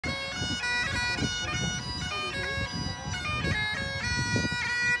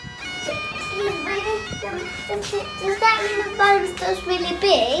Does that mean the monster's really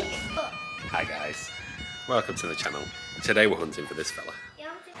big? Hi guys, welcome to the channel. Today we're hunting for this fella.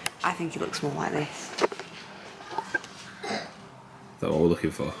 I think he looks more like this. Is that what we're looking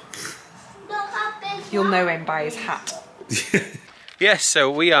for? You'll know him by his hat. Yes,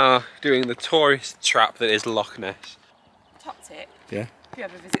 so we are doing the tourist trap that is Loch Ness. Top tip. Yeah. If you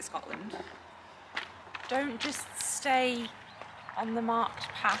ever visit Scotland, don't just stay on the marked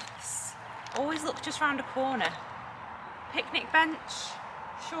paths. Always look just round a corner. Picnic bench,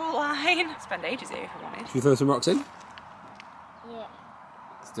 shoreline. Spend ages here if you wanted. Should we throw some rocks in? Yeah.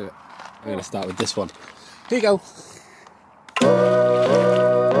 Let's do it. I'm going to start with this one. Here you go.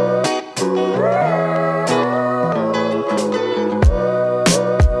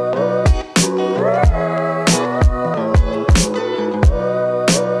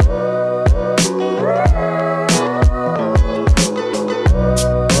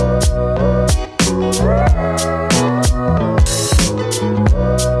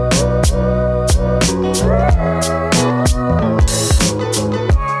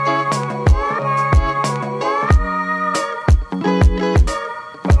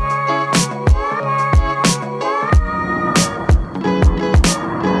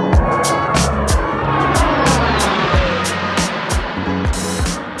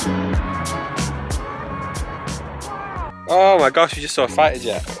 Oh my gosh, we just saw a fighter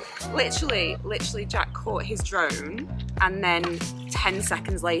jet. Literally, Jack caught his drone and then 10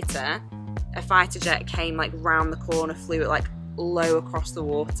 seconds later, a fighter jet came like round the corner, flew it like low across the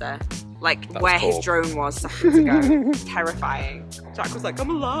water. Like where his drone was seconds ago. Terrifying. Jack was like, I'm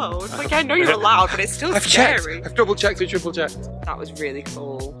allowed. Like, I know you're allowed, but it's still scary. I've double checked and triple checked. That was really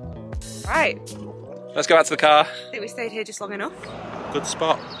cool. Right. Let's go back to the car. I think we stayed here just long enough. Good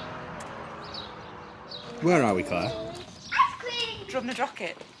spot. Where are we, Claire?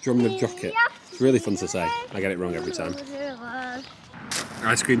 Drumnadrocket. Drumnadrocket. It's really fun to say. I get it wrong every time.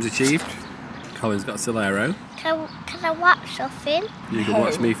 Ice cream's achieved. Colin's got a Solero. Can I watch something? You can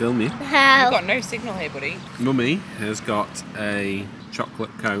watch me film you. You've got no signal here, buddy. Mummy has got a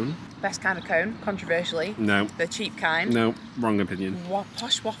chocolate cone. Best kind of cone, controversially. No. The cheap kind. No, wrong opinion.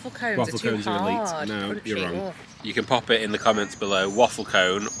 Posh waffle cones Waffle are too cones hard. are elite. No, Crunchy. you're wrong. Ugh. You can pop it in the comments below, waffle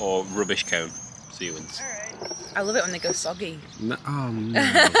cone or rubbish cone. See you wins. I love it when they go soggy. No, oh no.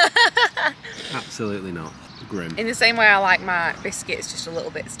 Absolutely not. Grim. In the same way I like my biscuits just a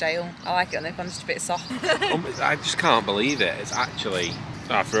little bit stale. I like it when they've gone just a bit soft. I just can't believe it. It's actually...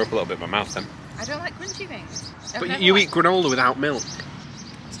 Oh, I threw up a little bit in my mouth then. I don't like crunchy things. But you eat granola without milk.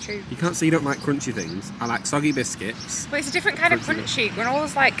 It's true. You can't say you don't like crunchy things. I like soggy biscuits. But it's a different kind of crunchy.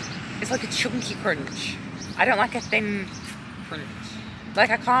 Granola's like, it's like a chunky crunch. I don't like a thin crunch. Like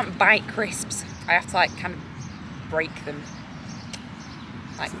I can't bite crisps. I have to like kind of break them.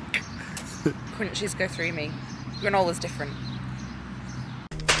 Like crunches go through me. Granola's different.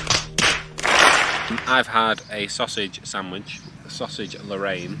 I've had a sausage sandwich. A sausage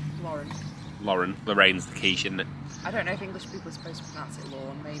Lorraine. Lauren. Lorraine's the quiche, isn't it? I don't know if English people are supposed to pronounce it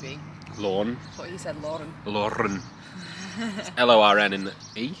Lorne, maybe. Lorne. I thought you said Lauren. Lauren. It's L-O-R-N in the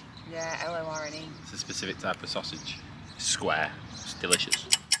E. Yeah, L-O-R-N-E. It's a specific type of sausage. It's square. It's delicious.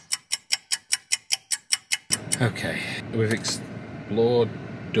 Okay, we've explored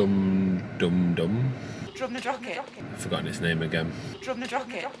Drumnadrocket. I've forgotten his name again.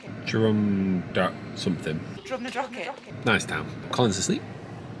 Drumnadrocket. Something. Drumnadrocket. Nice town. Colin's asleep.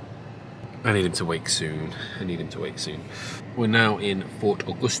 I need him to wake soon. We're now in Fort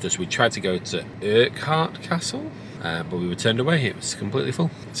Augustus. We tried to go to Urquhart Castle, but we were turned away. It was completely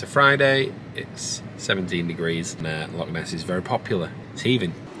full. It's a Friday. It's 17 degrees. And Loch Ness is very popular. It's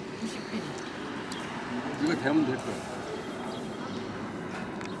heaving.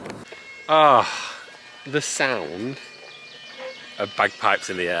 Ah, the sound of bagpipes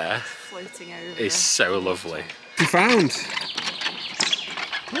in the air Floating over. is so lovely. We found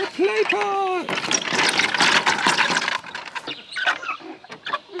a play park.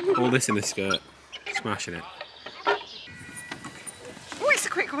 All this in the skirt, smashing it. Oh, it's a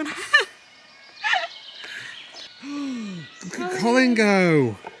quick one. Look at Colin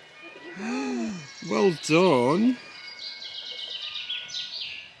go. Well done.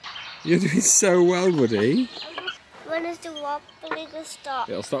 You're doing so well, buddy. When is the wobbling gonna stop?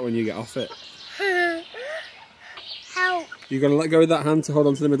 It'll stop when you get off it. Help! You're going to let go of that hand to hold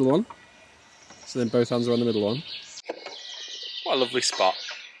on to the middle one. So then both hands are on the middle one. What a lovely spot.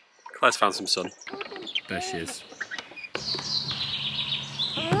 Claire's found some sun. There she is.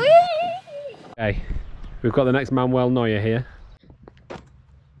 Okay, we've got the next Manuel Neuer here.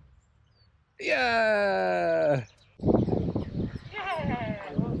 Yeah!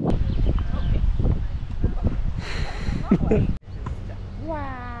 Wow.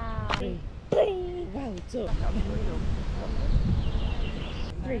 Well done. Three. Well done.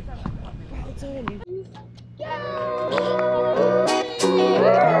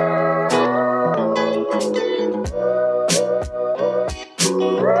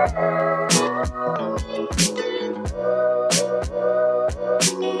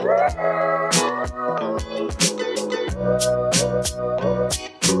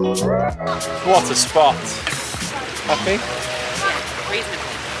 What a spot. Happy? Reasonably.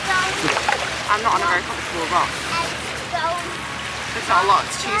 I'm not on a very comfortable rock. There's not a lot to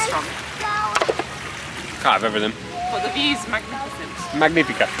choose from. Can't have everything. But the view's magnificent.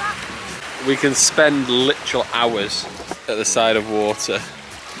 Magnifica. We can spend literal hours at the side of water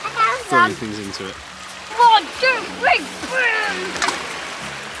throwing things into it. 1, 2, 3, boom!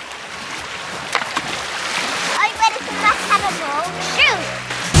 Are you ready for that animal? Shoot!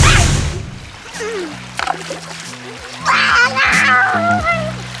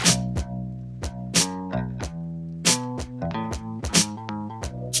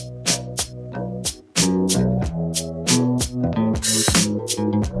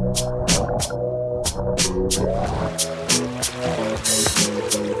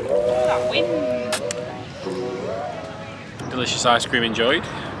 That wind. Delicious ice cream enjoyed.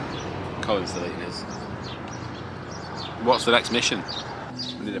 Colin's deleting his. What's the next mission?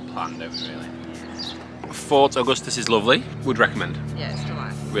 We need a plan, don't we, really? Fort Augustus is lovely. Would recommend. Yeah, it's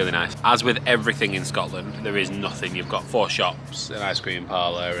delightful. Really nice. As with everything in Scotland, there is nothing. You've got 4 shops, an ice cream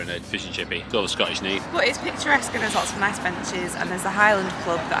parlour and a fish and chippy. It's all the Scottish need. But it's picturesque and there's lots of nice benches, and there's the Highland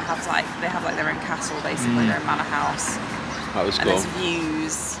Club that have like their own castle basically, their own manor house. That was And cool. there's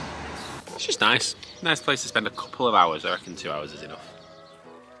views. It's just nice. Nice place to spend a couple of hours. I reckon 2 hours is enough.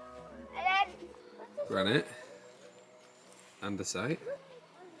 Granite. Andesite.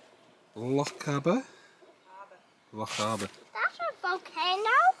 Loch Harbour. Loch Harbour. That's a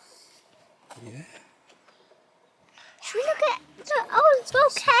volcano. Yeah. Should we look at the old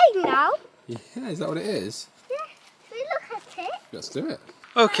volcano? Yeah, is that what it is? Yeah. Should we look at it? Let's do it.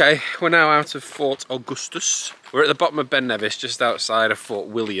 Okay, we're now out of Fort Augustus. We're at the bottom of Ben Nevis, just outside of Fort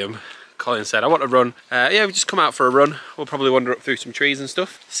William. Colin said, I want to run. Yeah, we just come out for a run. We'll probably wander up through some trees and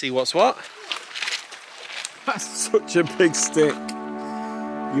stuff, see what's what. That's such a big stick.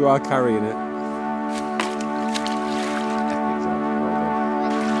 You are carrying it.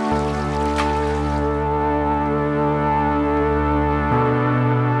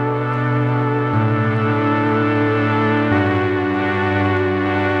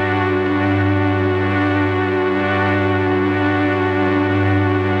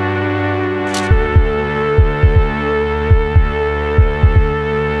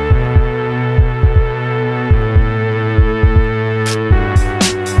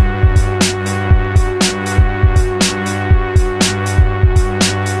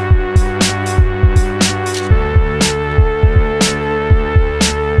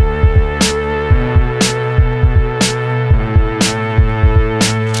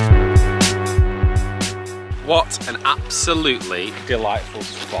 What an absolutely delightful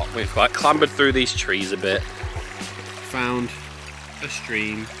spot. We've like clambered through these trees a bit, found a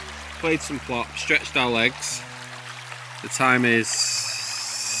stream, played some plop, stretched our legs. The time is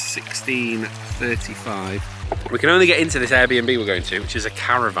 16:35. We can only get into this Airbnb we're going to, which is a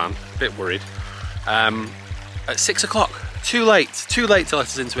caravan, a bit worried, at 6 o'clock. Too late to let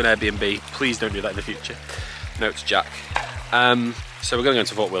us into an Airbnb. Please don't do that in the future. Note to Jack. So we're going to go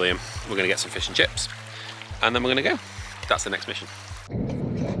into Fort William. We're going to get some fish and chips. And then we're going to go. That's the next mission.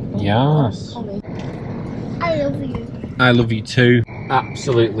 Yes. I love you. I love you too.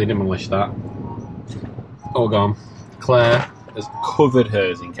 Absolutely demolish that. All gone. Claire has covered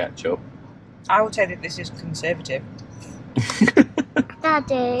hers in ketchup. I would say that this is conservative.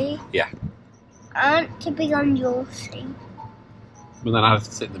 Daddy. Yeah. I want to be on your seat. But then I have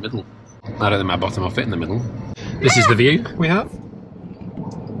to sit in the middle. I don't think my bottom will fit in the middle. This is the view we have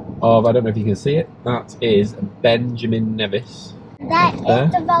of, I don't know if you can see it, that is Benjamin Nevis. That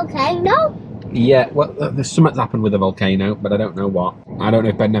is the volcano? Yeah, well, there's something's happened with the volcano, but I don't know what. I don't know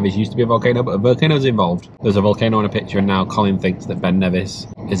if Ben Nevis used to be a volcano, but a volcano's involved. There's a volcano in a picture, and now Colin thinks that Ben Nevis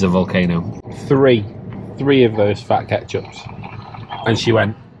is a volcano. Three of those fat ketchups. And she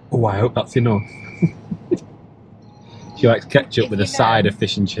went, oh, I hope that's enough. She likes ketchup with a side of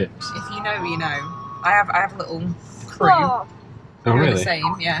fish and chips. If you know, you know. I have a little crew. Oh. Oh, We're really? the same,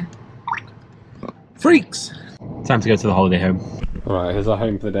 yeah. Freaks! Time to go to the holiday home. Alright, here's our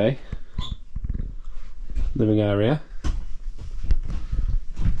home for the day. Living area.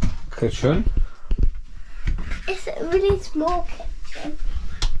 Kitchen. It's a really small kitchen.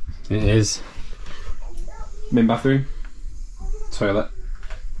 It is. Main bathroom. toilet,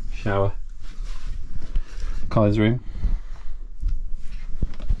 shower, Colin's room,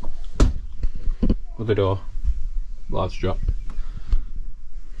 other door, large drop,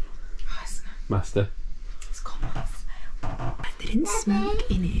 master. It's got smell. They didn't smoke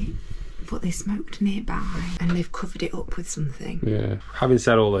in it, but they smoked nearby and they've covered it up with something. Yeah. Having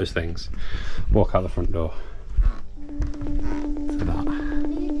said all those things, walk out the front door. So that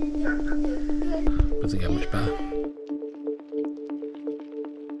doesn't get much better.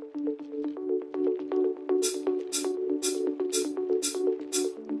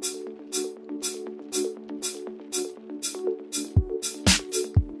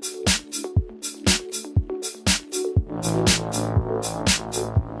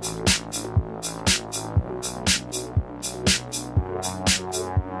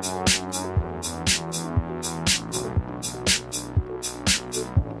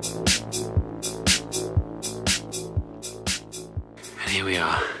 Here we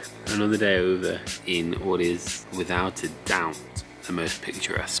are, another day over in what is without a doubt the most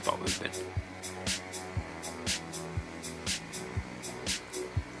picturesque spot we've been.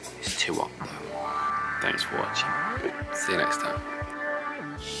 It's too hot though. Thanks for watching. See you next time.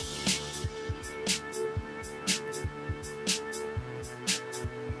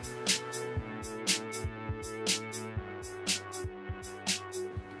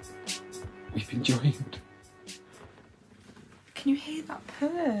 We've enjoyed. Can you hear that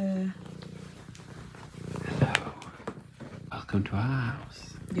purr? Hello. Welcome to our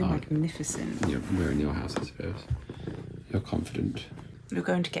house. You're magnificent. We're in your house, I suppose. You're confident. We're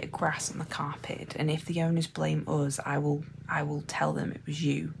going to get grass on the carpet, and if the owners blame us, I will tell them it was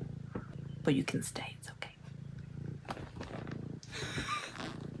you. But you can stay, it's okay.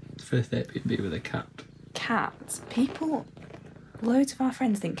 First day B with a cat. Cats? People, loads of our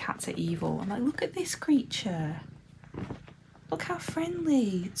friends think cats are evil. I'm like, look at this creature. Look how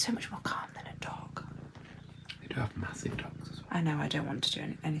friendly. It's so much more calm than a dog. They do have massive dogs as well. I know, I don't want to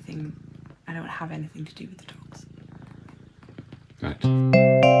do anything. I don't have anything to do with the dogs.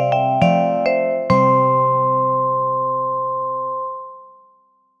 Right.